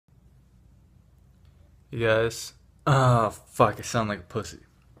You guys, oh fuck, I sound like a pussy.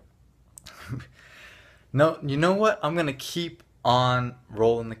 No, you know what? I'm gonna keep on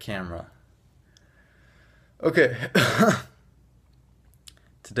rolling the camera. Okay.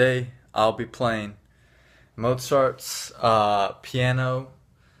 Today I'll be playing Mozart's piano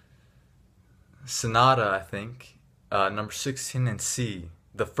sonata, I think, number 16 in C.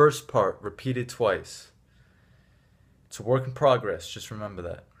 The first part repeated twice. It's a work in progress, just remember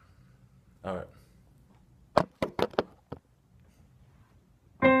that. Alright.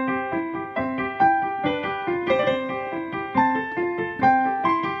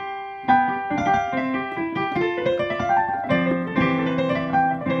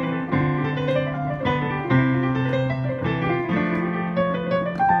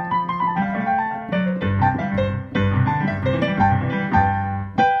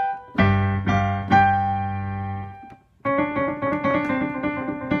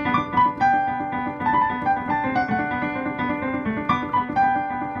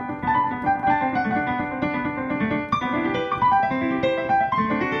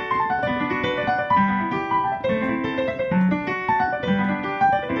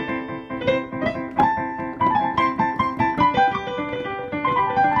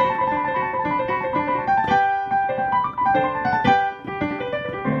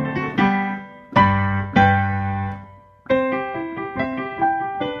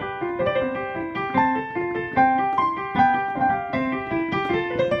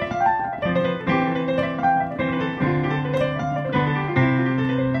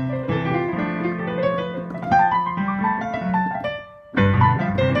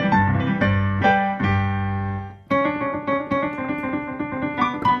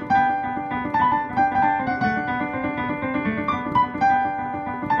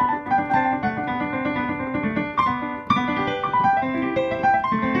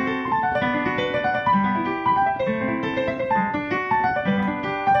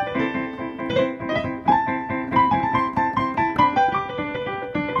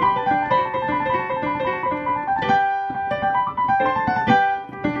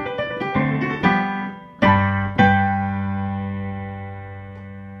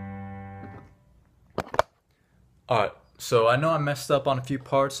 Alright, so I know I messed up on a few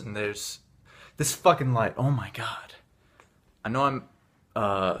parts and there's this fucking light. Oh my god. I know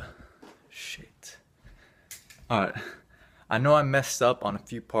shit. Alright. I know I messed up on a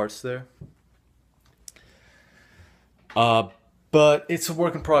few parts there. But it's a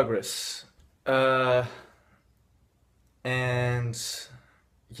work in progress. And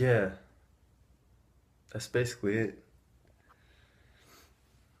yeah. That's basically it.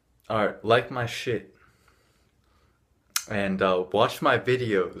 Alright, like my shit. And watch my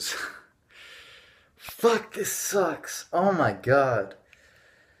videos. Fuck, this sucks. Oh my god.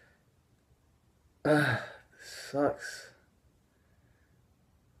 This sucks.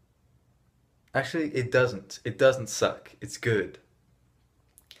 Actually, it doesn't. It doesn't suck. It's good.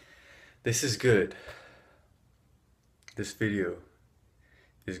 This is good. This video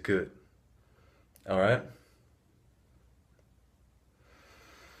is good. Alright?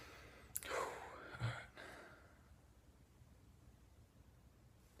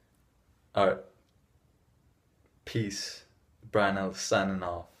 Alright. Peace. Brian Ellis signing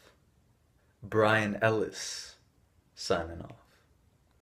off. Brian Ellis signing off.